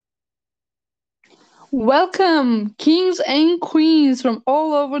Welcome, kings and queens from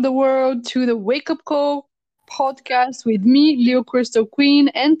all over the world, to the Wake Up Call podcast with me, Leo Crystal Queen.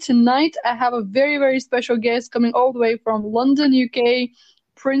 And tonight I have a very, very special guest coming all the way from London, UK,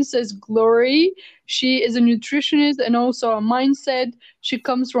 Princess Glory. She is a nutritionist and also a mindset. She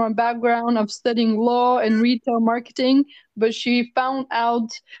comes from a background of studying law and retail marketing, but she found out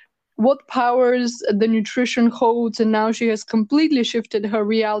what powers the nutrition holds, and now she has completely shifted her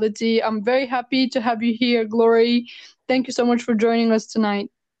reality. I'm very happy to have you here, Glory. Thank you so much for joining us tonight.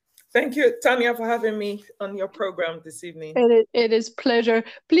 Thank you, Tanya, for having me on your program this evening. It is pleasure.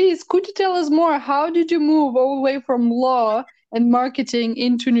 Please, could you tell us more? How did you move all the way from law and marketing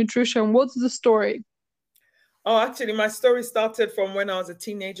into nutrition? What's the story? Oh, actually, my story started from when I was a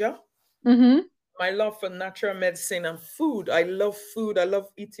teenager. Mm-hmm. My love for natural medicine and food. I love food. I love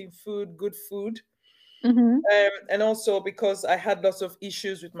eating food, good food. Mm-hmm. And also because I had lots of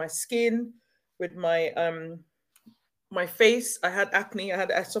issues with my skin, with my face. I had acne.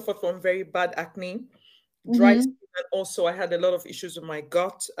 I suffered from very bad acne, dry Mm-hmm. skin, and also I had a lot of issues with my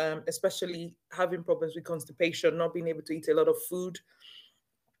gut, especially having problems with constipation, not being able to eat a lot of food.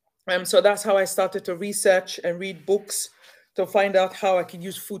 So that's how I started to research and read books to find out how I could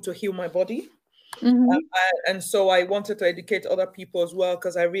use food to heal my body. Mm-hmm. And so I wanted to educate other people as well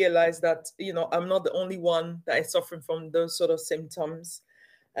because I realized that, I'm not the only one that is suffering from those sort of symptoms.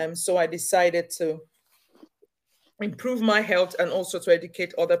 So I decided to improve my health and also to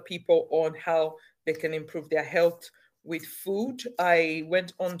educate other people on how they can improve their health with food. I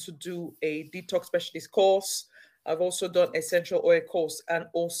went on to do a detox specialist course. I've also done essential oil course and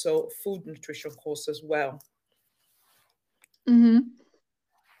also food nutrition course as well. Mm-hmm.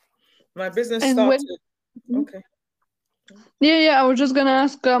 My business And when? started. Mhm. Okay. Yeah, I was just gonna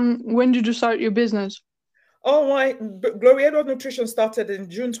ask, when did you start your business? Oh, my Glory Edward Nutrition started in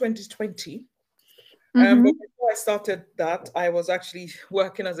June 2020. But Mm-hmm. before I started that, I was actually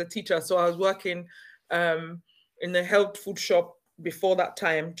working as a teacher. So I was working um, in a health food shop before that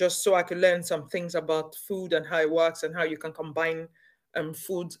time, just so I could learn some things about food and how it works and how you can combine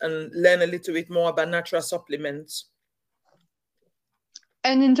foods and learn a little bit more about natural supplements.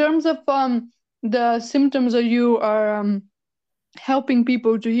 And in terms of the symptoms that you are helping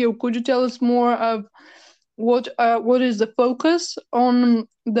people to heal, could you tell us more of what is the focus on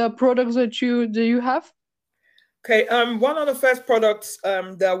the products that you have? Okay, one of the first products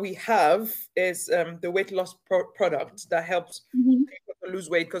that we have is the weight loss product that helps Hmm. people to lose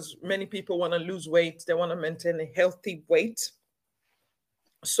weight because many people want to lose weight. They want to maintain a healthy weight.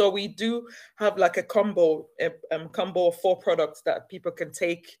 So we do have like a combo of four products that people can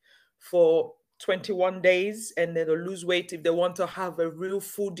take for 21 days and then they'll lose weight. If they want to have a real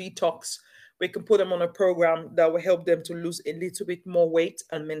food detox, we can put them on a program that will help them to lose a little bit more weight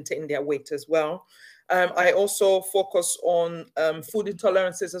and maintain their weight as well. I also focus on food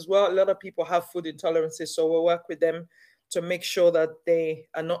intolerances as well. A lot of people have food intolerances, so we'll work with them to make sure that they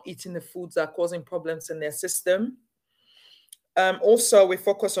are not eating the foods that are causing problems in their system. Also, we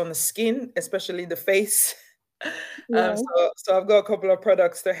focus on the skin, especially the face. Right. So I've got a couple of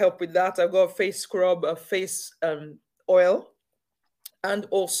products to help with that. I've got a face scrub, a face oil, and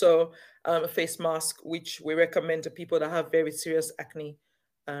also a face mask, which we recommend to people that have very serious acne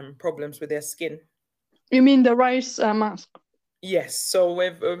problems with their skin. You mean the rice mask? Yes, so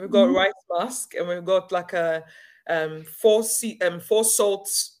we've got Hmm. rice mask and we've got like a four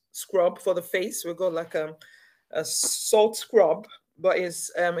salts scrub for the face. We've got like a salt scrub, but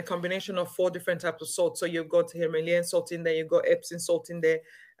it's a combination of four different types of salt. So you've got Himalayan salt in there, you've got Epsom salt in there,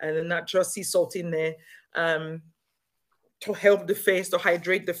 and a natural sea salt in there um, to help the face, to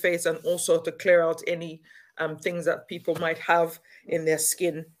hydrate the face, and also to clear out any things that people might have in their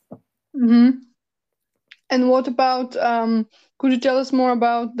skin. Hmm. And what about could you tell us more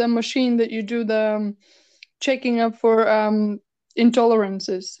about the machine that you do the checking up for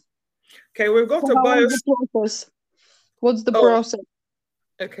intolerances? Okay, we've got So a how bio. is the process? What's the Oh, process?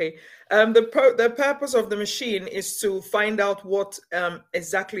 okay. The purpose of the machine is to find out what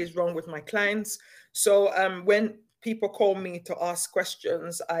exactly is wrong with my clients. So when people call me to ask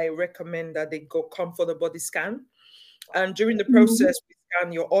questions, I recommend that they come for the body scan. And during the Hmm. process, we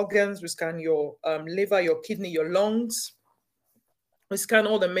scan your organs, we scan your liver, your kidney, your lungs. We scan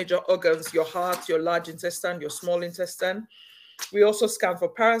all the major organs, your heart, your large intestine, your small intestine. We also scan for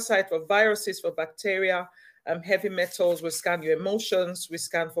parasites, for viruses, for bacteria, heavy metals. We scan your emotions. We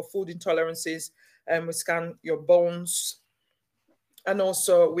scan for food intolerances, and we scan your bones. And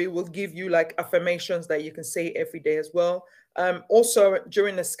also, we will give you like affirmations that you can say every day as well. Also,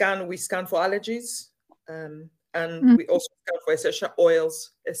 during the scan, we scan for allergies. And we also scan for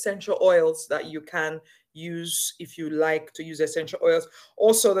essential oils that you can use if you like to use essential oils.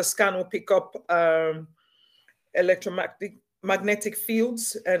 Also, the scan will pick up electromagnetic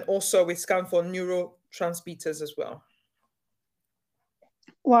fields, and also we scan for neurotransmitters as well.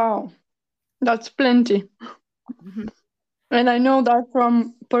 Wow, that's plenty. And I know that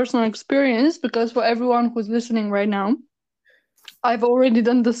from personal experience, because for everyone who's listening right now, I've already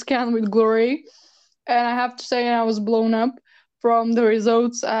done the scan with Glory, and I have to say I was blown up from the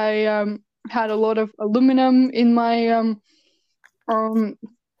results. I had a lot of aluminum in my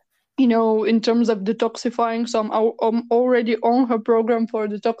in terms of detoxifying. So I'm already on her program for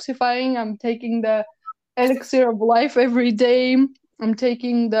detoxifying. I'm taking the elixir of life every day. I'm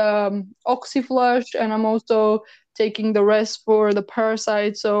taking the oxyflush, and I'm also taking the rest for the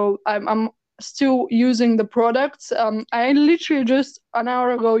parasite. So I'm still using the products. I literally just an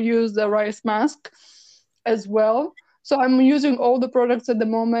hour ago used the rice mask as well. So I'm using all the products at the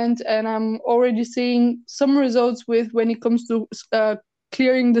moment, and I'm already seeing some results with when it comes to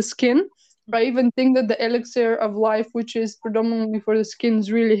clearing the skin. I even think that the elixir of life, which is predominantly for the skin,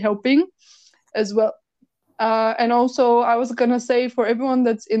 is really helping as well. And also, I was gonna say for everyone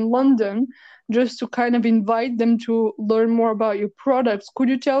that's in London, just to kind of invite them to learn more about your products. Could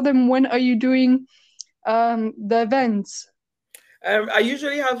you tell them when are you doing the events? I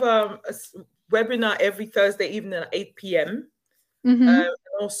usually have a webinar every Thursday evening at 8 p.m.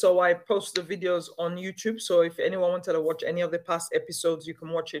 Also, I post the videos on YouTube. So if anyone wanted to watch any of the past episodes, you can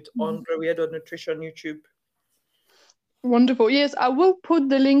watch it on Gloria Nutrition YouTube. Wonderful. Yes, I will put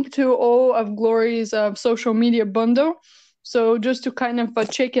the link to all of Glory's social media bundle. So just to kind of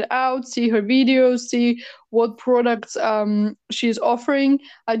check it out, see her videos, see what products she's offering.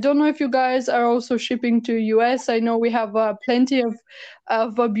 I don't know if you guys are also shipping to US. I know we have plenty of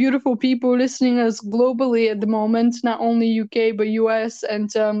beautiful people listening us globally at the moment, not only UK but US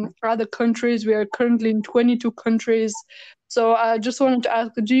and other countries. We are currently in 22 countries. So I just wanted to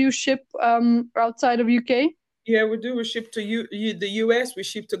ask, do you ship outside of UK? Yeah, we do. We ship to the US, we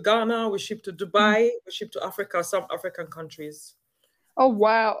ship to Ghana, we ship to Dubai, we ship to Africa, some African countries. Oh,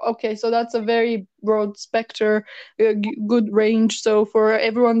 wow. Okay, so that's a very broad spectrum, good range. So for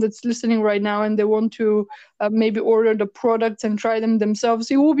everyone that's listening right now and they want to maybe order the products and try them themselves,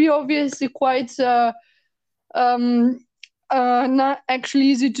 it will be obviously quite not actually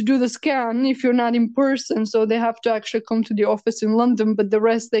easy to do the scan if you're not in person. So they have to actually come to the office in London, but the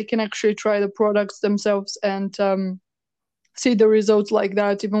rest they can actually try the products themselves and see the results like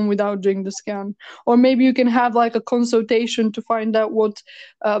that even without doing the scan. Or maybe you can have like a consultation to find out what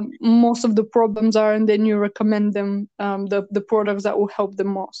most of the problems are, and then you recommend them the products that will help them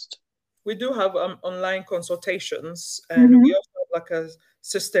most. We do have online consultations, and we also have like a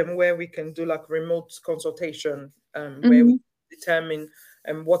system where we can do like remote consultation, where we determine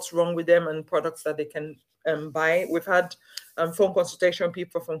what's wrong with them and products that they can buy. We've had phone consultation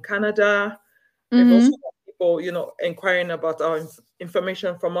people from Canada. We've also had people, inquiring about our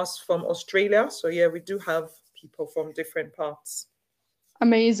information from us from Australia. So yeah, we do have people from different parts.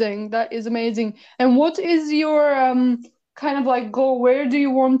 Amazing. That is amazing. And what is your kind of like goal? Where do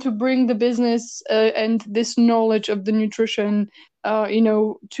you want to bring the business and this knowledge of the nutrition,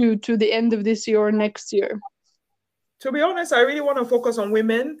 to the end of this year or next year? To be honest, I really want to focus on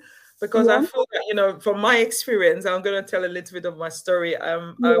women because I feel that, from my experience, I'm going to tell a little bit of my story. I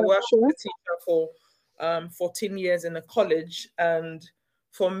worked as a teacher for 14 years in a college, and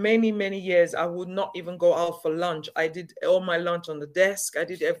for many, many years, I would not even go out for lunch. I did all my lunch on the desk. I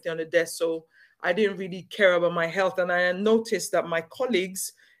did everything on the desk. So I didn't really care about my health. And I noticed that my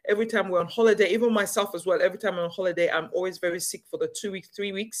colleagues, every time we're on holiday, even myself as well, every time I'm on holiday, I'm always very sick for the 2 weeks,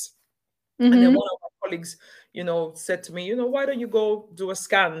 3 weeks. And then one of my colleagues, said to me, why don't you go do a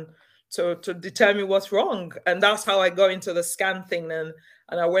scan to determine what's wrong? And that's how I got into the scan thing. And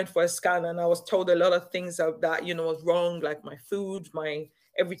I went for a scan, and I was told a lot of things that, was wrong, like my food, my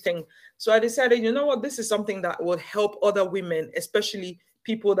everything. So I decided, what, this is something that would help other women, especially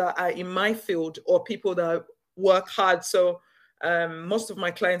people that are in my field or people that work hard. So most of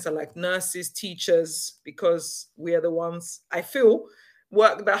my clients are like nurses, teachers, because we are the ones I feel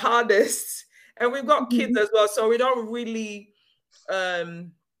work the hardest, and we've got kids as well, so we don't really have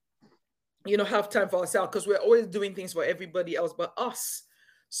time for ourselves because we're always doing things for everybody else but us.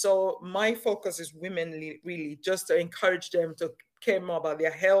 So my focus is women, really, just to encourage them to care more about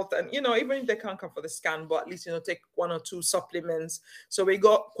their health, and even if they can't come for the scan, but at least take 1 or 2 supplements. So we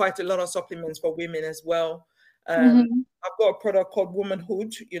got quite a lot of supplements for women as well. Mm-hmm. I've got a product called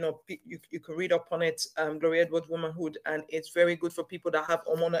Womanhood. You can read up on it, Gloria Edwards Womanhood, and it's very good for people that have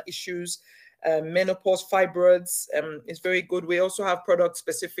hormonal issues, menopause, fibroids. It's very good. We also have products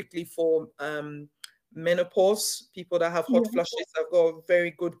specifically for menopause, people that have hot Yeah. flushes. I've got a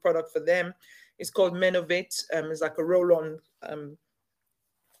very good product for them. It's called Menovate. It's like a roll-on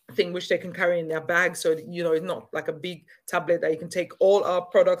thing which they can carry in their bag. So, it's not like a big tablet that you can take. All our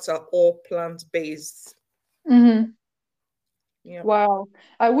products are all plant-based. Mm-hmm. Yeah. Wow.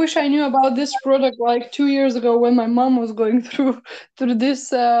 I wish I knew about this product like 2 years ago when my mom was going through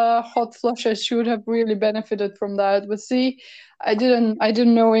this hot flushes. She would have really benefited from that. But see, I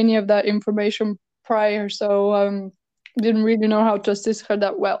didn't know any of that information prior, so didn't really know how to assist her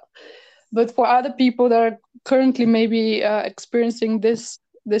that well. But for other people that are currently maybe experiencing this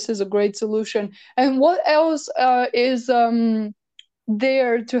is a great solution. And what else is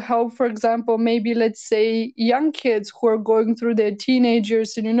there to help, for example, maybe let's say young kids who are going through their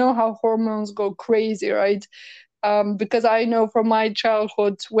teenagers, and you know how hormones go crazy, right? Because I know from my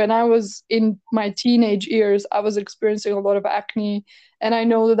childhood, when I was in my teenage years, I was experiencing a lot of acne, and I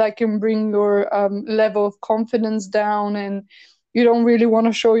know that that can bring your level of confidence down, and you don't really want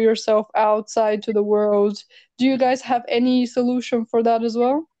to show yourself outside to the world. Do you guys have any solution for that as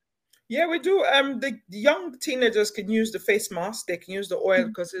well? Yeah, we do. The young teenagers can use the face mask. They can use the oil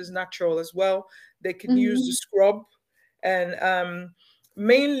because it's natural as well. They can use the Mm-hmm. scrub, and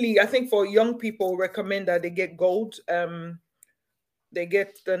mainly, I think for young people, recommend that they get gold. They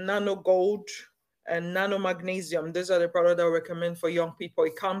get the nano gold and nano magnesium. These are the products that I recommend for young people.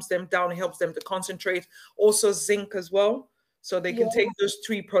 It calms them down, helps them to concentrate. Also zinc as well. So they can Yeah. take those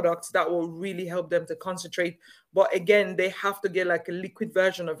three products that will really help them to concentrate. But again, they have to get like a liquid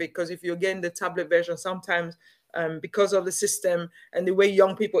version of it, because if you're getting the tablet version, sometimes because of the system and the way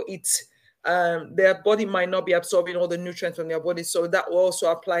young people eat, their body might not be absorbing all the nutrients from their body. So that will also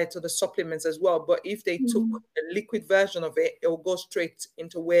apply to the supplements as well. But if they took Mhm. a liquid version of it, it will go straight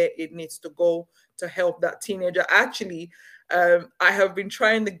into where it needs to go to help that teenager. Actually, I have been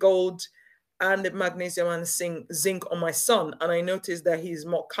trying the gold and the magnesium and zinc on my son, and I noticed that he's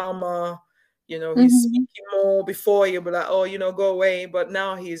more calmer. He's Mhm. speaking more. Before he'll be like, oh, go away. But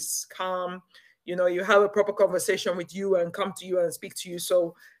now he's calm. You have a proper conversation with you and come to you and speak to you.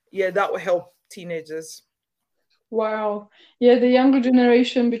 So yeah, that will help teenagers. Wow. Yeah, the younger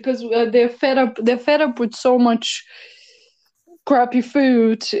generation, because they're fed up. They're fed up with so much crappy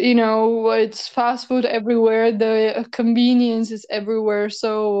food. It's fast food everywhere. The convenience is everywhere.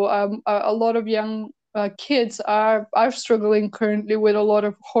 So a lot of young kids are struggling currently with a lot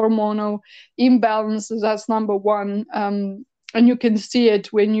of hormonal imbalances. That's number one. And you can see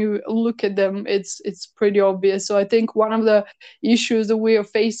it when you look at them. It's pretty obvious. So I think one of the issues that we are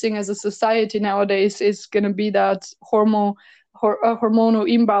facing as a society nowadays is going to be that hormonal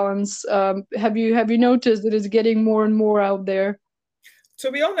imbalance. Have you noticed that it's getting more and more out there? To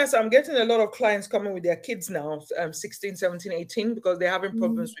be honest, I'm getting a lot of clients coming with their kids now, 16, 17, 18, because they're having Mm.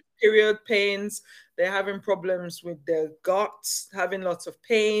 problems with period pains. They're having problems with their guts, having lots of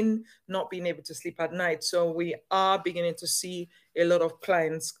pain, not being able to sleep at night. So we are beginning to see a lot of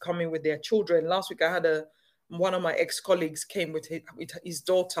clients coming with their children. Last week, I had one of my ex-colleagues came with his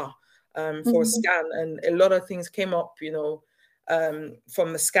daughter for a Mhm. scan, and a lot of things came up,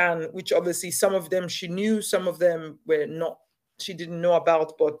 from the scan, which obviously some of them she knew, some of them were not, she didn't know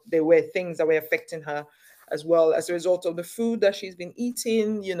about, but there were things that were affecting her as well as a result of the food that she's been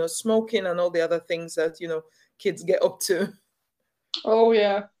eating, smoking and all the other things that, kids get up to. Oh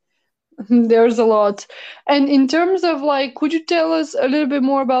yeah, there's a lot. And in terms of like, could you tell us a little bit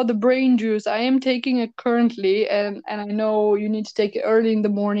more about the brain juice? I am taking it currently, and I know you need to take it early in the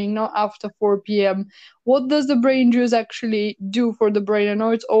morning, not after 4 p.m. What does the brain juice actually do for the brain? I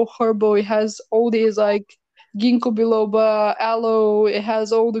know it's all herbal. It has all these like ginkgo biloba, aloe. It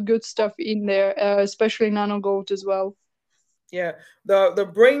has all the good stuff in there, especially nano gold as well. Yeah, the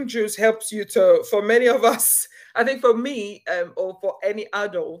brain juice helps you to, for many of us, I think for me, or for any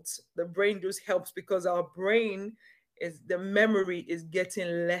adult, the brain juice helps because our brain is, the memory is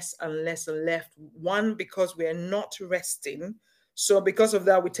getting less and less and left. One, because we are not resting. So because of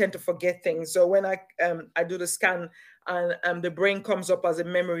that, we tend to forget things. So when I do the scan and the brain comes up as a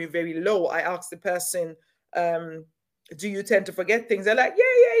memory very low, I ask the person, um, do you tend to forget things? They're like,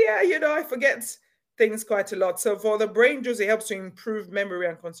 yeah, I forget things quite a lot. So for the brain juice, it helps to improve memory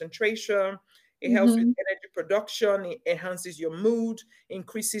and concentration. It helps with Mm-hmm. energy production. It enhances your mood,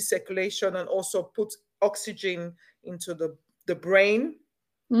 increases circulation, and also puts oxygen into the brain.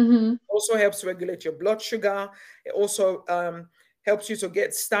 Mm-hmm. Also helps regulate your blood sugar. It also helps you to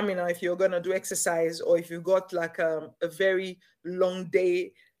get stamina if you're going to do exercise, or if you've got like a very long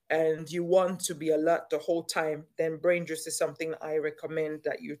day and you want to be alert the whole time, then brain juice is something I recommend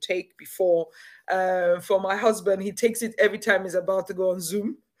that you take before. For my husband, he takes it every time he's about to go on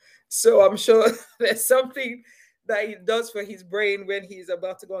Zoom. So I'm sure there's something that he does for his brain when he's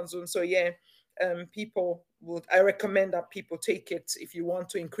about to go on Zoom. So yeah, I recommend that people take it if you want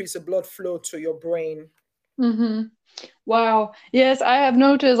to increase the blood flow to your brain. Mm-hmm. Wow. Yes, I have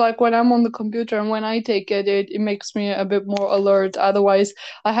noticed like when I'm on the computer and when I take it, it makes me a bit more alert. Otherwise,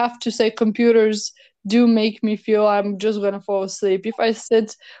 I have to say computers do make me feel I'm just gonna fall asleep. If I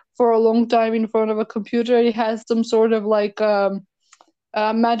sit for a long time in front of a computer, it has some sort of like a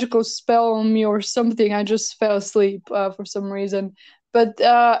magical spell on me or something. I just fell asleep for some reason. But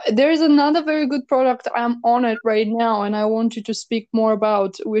there's another very good product. I'm on it right now, and I want you to speak more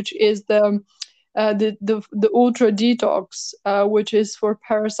about, which is the Ultra Detox, which is for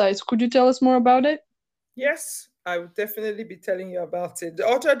parasites. Could you tell us more about it? Yes, I would definitely be telling you about it. The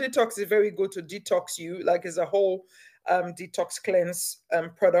Ultra Detox is very good to detox you, like it's a whole detox cleanse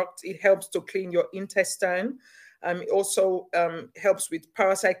product. It helps to clean your intestine. It also helps with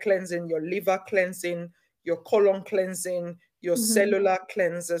parasite cleansing, your liver cleansing, your colon cleansing, your Mm-hmm. cellular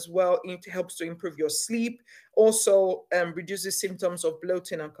cleanse as well. It helps to improve your sleep. Also reduces symptoms of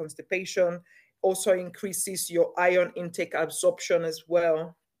bloating and constipation. Also increases your iron intake absorption as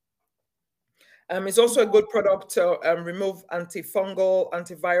well. It's also a good product to remove antifungal,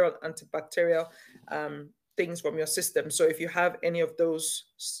 antiviral, antibacterial things from your system. So if you have any of those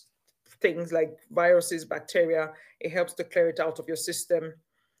things like viruses, bacteria, it helps to clear it out of your system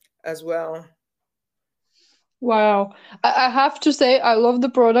as well. Wow. I have to say I love the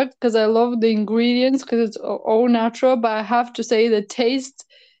product because I love the ingredients because it's all natural, but I have to say the taste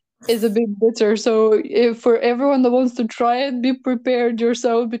is a bit bitter. So if for everyone that wants to try it, be prepared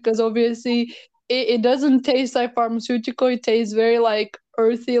yourself because obviously it doesn't taste like pharmaceutical. It tastes very like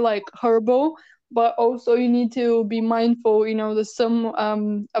earthy, like herbal. But also you need to be mindful, that some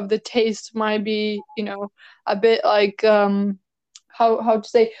of the taste might be, a bit like how to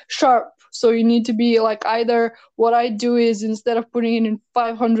say sharp. So you need to be like either what I do is instead of putting it in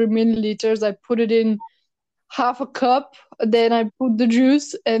 500 milliliters, I put it in half a cup, then I put the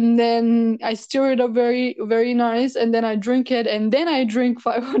juice and then I stir it up very very nice and then I drink it and then I drink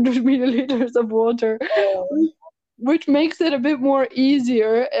 500 milliliters of water, Oh, which makes it a bit more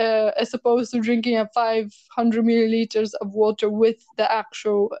easier as opposed to drinking a 500 milliliters of water with the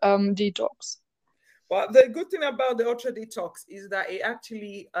actual detox. well, the good thing about the Ultra Detox is that it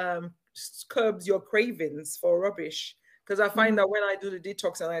actually curbs your cravings for rubbish. Because I find that when I do the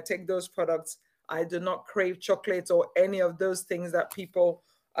detox and I take those products, I do not crave chocolate or any of those things that people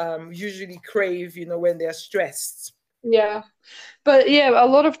usually crave, when they're stressed. Yeah, but yeah, a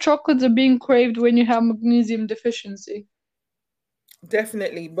lot of chocolates are being craved when you have magnesium deficiency.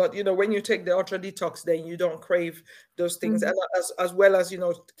 Definitely, but when you take the Ultra Detox, then you don't crave those things, Mm. and as well as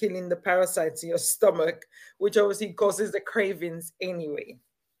killing the parasites in your stomach, which obviously causes the cravings anyway.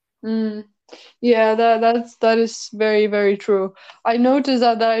 Mm. Yeah, that is very very true. I noticed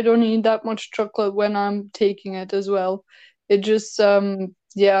that I don't eat that much chocolate when I'm taking it as well. It just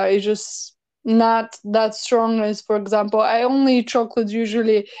yeah, it's just not that strong as for example, I only eat chocolates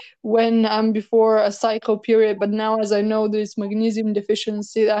usually when I'm before a cycle period, but now as I know this magnesium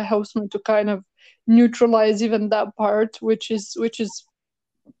deficiency, that helps me to kind of neutralize even that part, which is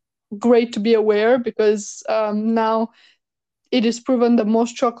great to be aware because now it is proven that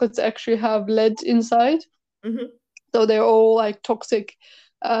most chocolates actually have lead inside, Hmm. so they're all like toxic.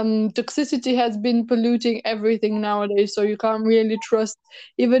 Toxicity has been polluting everything nowadays, so you can't really trust,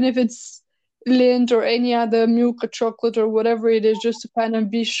 even if it's Lindt or any other milk or chocolate or whatever it is, just to kind of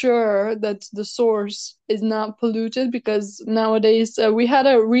be sure that the source is not polluted. Because nowadays we had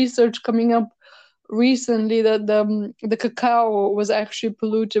a research coming up recently that the cacao was actually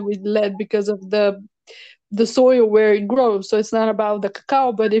polluted with lead because of the soil where it grows. So it's not about the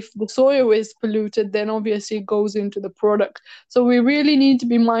cacao, but if the soil is polluted, then obviously it goes into the product. So we really need to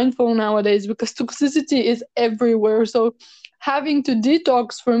be mindful nowadays because toxicity is everywhere. So having to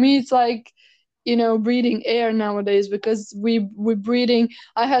detox for me, it's like breathing air nowadays because we breathing.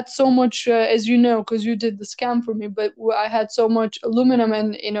 I had so much as you know because you did the scan for me, but I had so much aluminum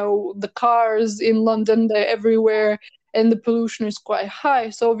and the cars in London, they're everywhere and the pollution is quite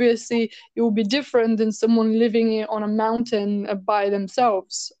high, so obviously it will be different than someone living on a mountain by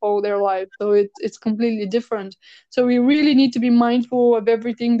themselves all their life. So it's completely different. So we really need to be mindful of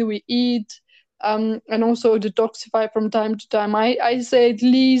everything that we eat, and also detoxify from time to time. I say at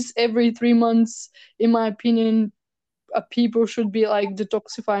least every 3 months, in my opinion, people should be like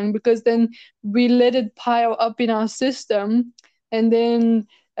detoxifying, because then we let it pile up in our system, and then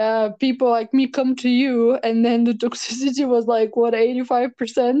people like me come to you, and then the toxicity was like what,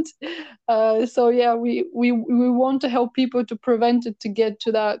 85%. So yeah, we want to help people to prevent it to get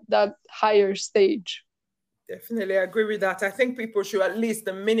to that higher stage. Definitely, I agree with that. I think people should at least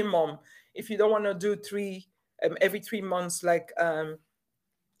the minimum, if you don't want to do three every 3 months, like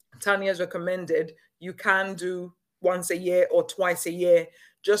Tanya has recommended, you can do once a year or twice a year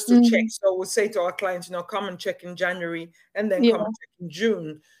just to check. Mm, So we'll say to our clients, come and check in January and then come yeah. and check in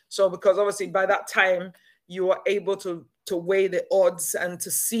June. So because obviously by that time you are able to weigh the odds and to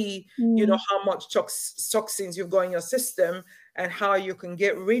see, Mm, how much toxins you've got in your system and how you can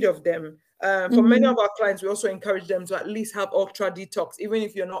get rid of them. For many mm, of our clients, we also encourage them to at least have Ultra Detox, even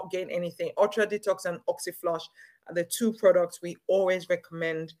if you're not getting anything. Ultra Detox and OxyFlush are the two products we always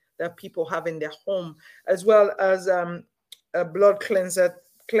recommend that people have in their home, as well as a blood cleanser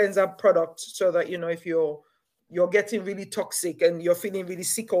product, so that if you're getting really toxic and you're feeling really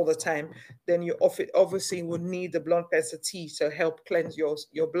sick all the time, then you obviously would need the blood cleanser tea to help cleanse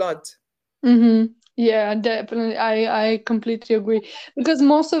your blood. mm-hmm. Yeah, definitely. I completely agree, because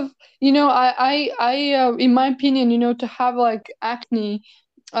most of, in my opinion, to have like acne,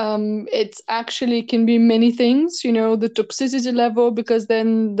 it's actually can be many things, the toxicity level, because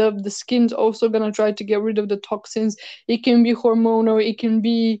then the skin's also gonna try to get rid of the toxins. It can be hormonal, it can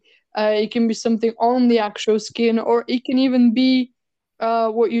be something on the actual skin, or it can even be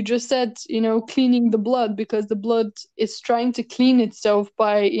what you just said, cleaning the blood, because the blood is trying to clean itself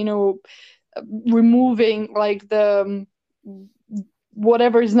by, removing like the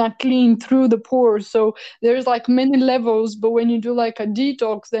whatever is not clean through the pores. So there's like many levels, but when you do like a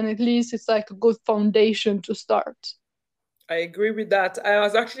detox, then at least it's like a good foundation to start. I agree with that. I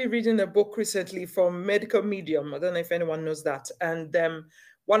was actually reading a book recently from Medical Medium. I don't know if anyone knows that. And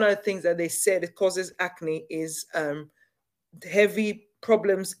one of the things that they said it causes acne is heavy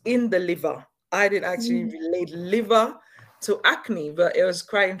problems in the liver. I didn't actually Mm. relate liver to acne, but it was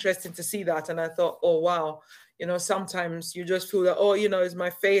quite interesting to see that. And I thought, oh, wow, sometimes you just feel that, oh, it's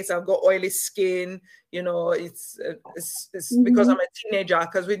my face, I've got oily skin, it's because Mhm. I'm a teenager.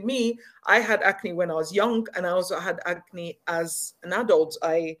 Because with me, I had acne when I was young, and I also had acne as an adult.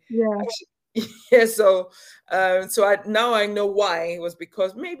 I Yeah. actually, yeah, so now I know why. It was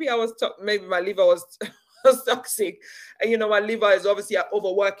because maybe maybe my liver was was toxic, and my liver is obviously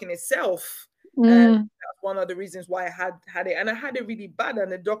overworking itself, and Mm. that's one of the reasons why I had it. And I had it really bad,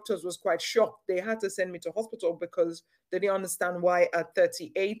 and the doctors was quite shocked. They had to send me to hospital because they didn't understand why at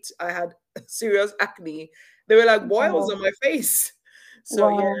 38 I had serious acne. They were like boils Wow. on my face. So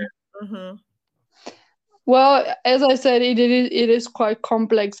yeah. Wow. Hmm. Well, as I said, it is quite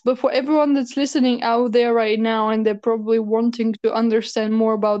complex. But for everyone that's listening out there right now, and they're probably wanting to understand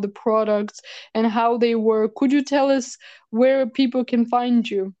more about the products and how they work, could you tell us where people can find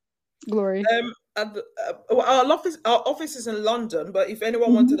you, Glory? Our office is in London, but if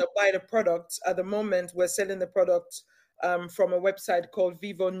anyone wanted Hmm. to buy the product, at the moment we're selling the product from a website called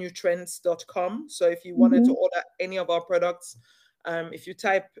vivonutrients.com. So if you wanted to Hmm. order any of our products, if you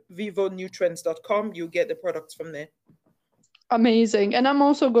type vivonutrients.com, you get the products from there. Amazing. And I'm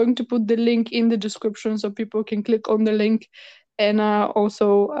also going to put the link in the description so people can click on the link and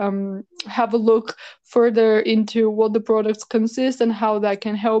also have a look further into what the products consist and how that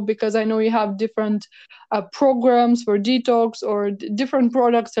can help, because I know you have different programs for detox, or different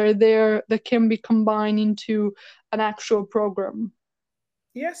products are there that can be combined into an actual program.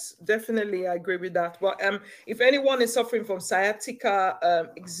 Yes, definitely. I agree with that. But if anyone is suffering from sciatica,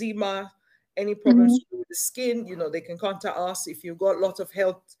 eczema, any problems Hmm. to do with the skin, they can contact us. If you've got a lot of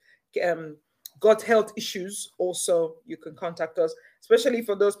um, gut health issues, also you can contact us, especially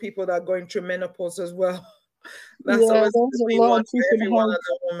for those people that are going through menopause as well. That's Yeah, always there's the a big one lot you for can everyone help. at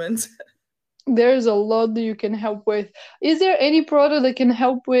the moment. There's a lot that you can help with. Is there any product that can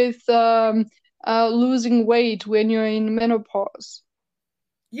help with losing weight when you're in menopause?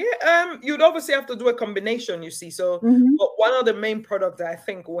 Yeah, you'd obviously have to do a combination, you see. So, Hmm. but one of the main products that I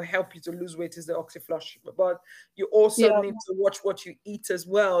think will help you to lose weight is the OxyFlush. But you also Yeah. need to watch what you eat as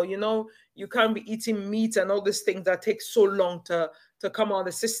well. You can't be eating meat and all these things that take so long to come out of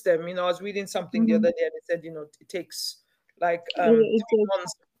the system. I was reading something the Hmm. other day, and it said, it takes like It, it, 3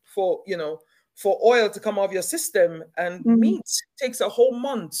 months for for oil to come out of your system, and mm, meat takes a whole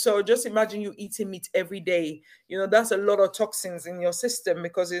month. So just imagine you eating meat every day. That's a lot of toxins in your system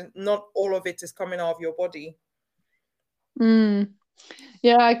because not all of it is coming out of your body. mm.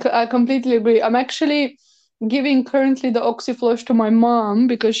 Yeah, I completely agree. I'm actually giving currently the Oxyflush to my mom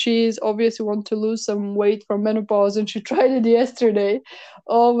because she's obviously want to lose some weight from menopause, and she tried it yesterday.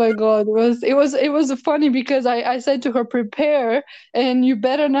 Oh my god, it was funny because I said to her, prepare, and you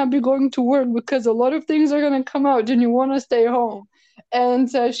better not be going to work because a lot of things are gonna come out and you want to stay home. And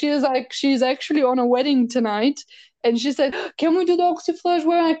she is like, she's actually on a wedding tonight, and she said, can we do the Oxyflush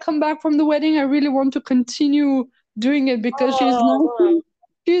when I come back from the wedding? I really want to continue doing it because Oh, wow.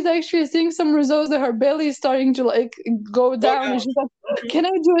 she's actually seeing some results that her belly is starting to like go Go down, and down. she's like, Mhm. can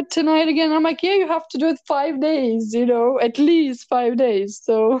I do it tonight again? I'm like, yeah, you have to do it 5 days, at least 5 days.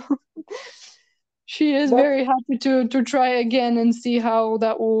 So she is That, very happy to try again and see how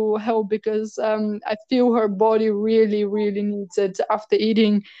that will help because I feel her body really really needs it after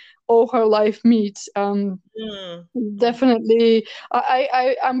eating all her life meat. mm, mm. Definitely.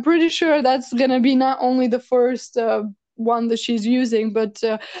 I'm pretty sure that's gonna be not only the first one that she's using, but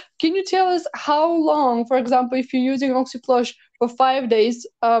can you tell us how long, for example, if you're using Oxyflush for 5 days,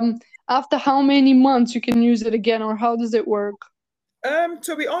 after how many months you can use it again, or how does it work?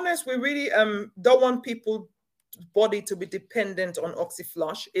 To be honest, we really don't want people body to be dependent on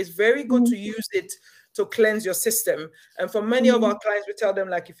Oxyflush. It's very good Mhm, to use it to cleanse your system. And for many of mhm, our clients, we tell them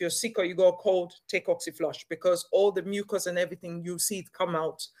like if you're sick or you go cold, take Oxyflush because all the mucus and everything you see it come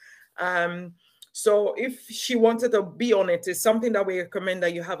out. Um, so if she wanted to be on it, it's something that we recommend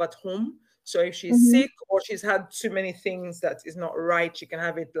that you have at home. So if she's mhm, sick or she's had too many things that is not right, she can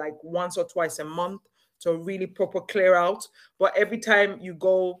have it like once or twice a month to really proper clear out. But every time you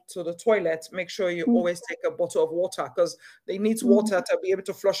go to the toilet, make sure you always take a bottle of water because they need mhm, water to be able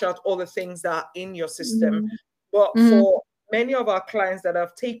to flush out all the things that are in your system. mhm, But mhm, for many of our clients that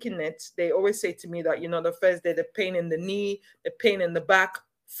have taken it, they always say to me that, the first day, the pain in the knee, the pain in the back,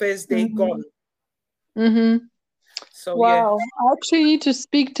 first day mhm, gone. mhm. So, yeah. Wow, I actually need to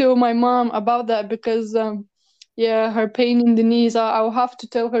speak to my mom about that because, yeah, her pain in the knees. I'll have to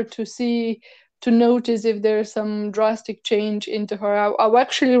tell her to see, to notice if there's some drastic change into her. I'll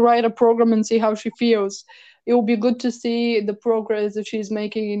actually write a program and see how she feels. It will be good to see the progress that she's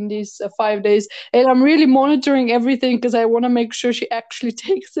making in these 5 days. And I'm really monitoring everything because I want to make sure she actually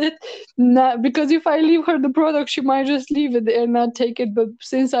takes it. Not because if I leave her the product, she might just leave it and not take it. But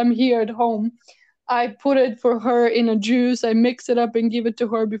since I'm here at home, I put it for her in a juice. I mix it up and give it to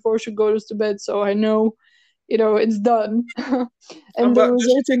her before she goes to bed, so I know, it's done, and the But does she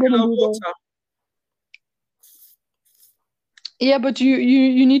results are take a gonna lot of be there. water? Yeah, but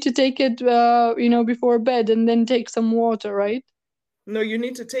you need to take it, before bed, and then take some water, right? No, you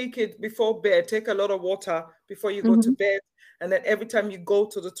need to take it before bed. Take a lot of water before you go to Mm-hmm. bed. And then every time you go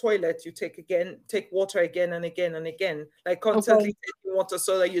to the toilet, you take water again and again and again, like Okay. constantly taking water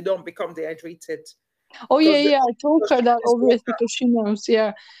so that you don't become dehydrated. Oh yeah, Because the yeah. I told her that is obviously water. because she knows.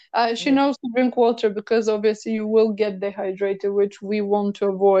 Yeah, she Mm. knows to drink water because obviously you will get dehydrated, which we want to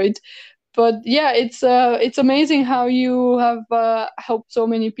avoid. But yeah, it's amazing how you have helped so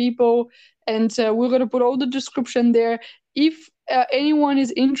many people, and we're gonna put all the description there. If anyone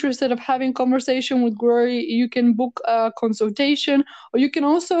is interested of having conversation with Glory, you can book a consultation, or you can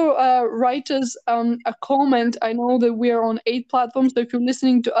also write us a comment. I know that we are on 8 platforms, so if you're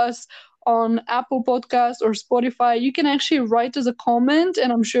listening to us on Apple Podcast or Spotify, you can actually write us a comment,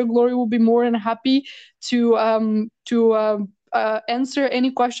 and I'm sure Glory will be more than happy to answer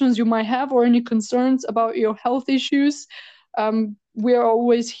any questions you might have or any concerns about your health issues. We are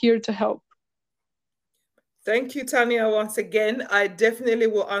always here to help. Thank you, Tanya, once again. I definitely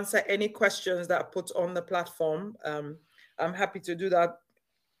will answer any questions that are put on the platform. I'm happy to do that.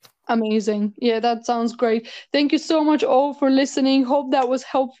 Amazing. Yeah, that sounds great. Thank you so much all for listening. Hope that was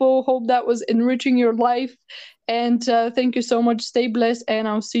helpful. Hope that was enriching your life. And thank you so much. Stay blessed. And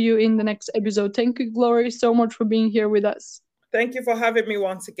I'll see you in the next episode. Thank you, Glory, so much for being here with us. Thank you for having me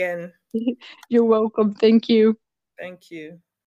once again. You're welcome. Thank you. Thank you.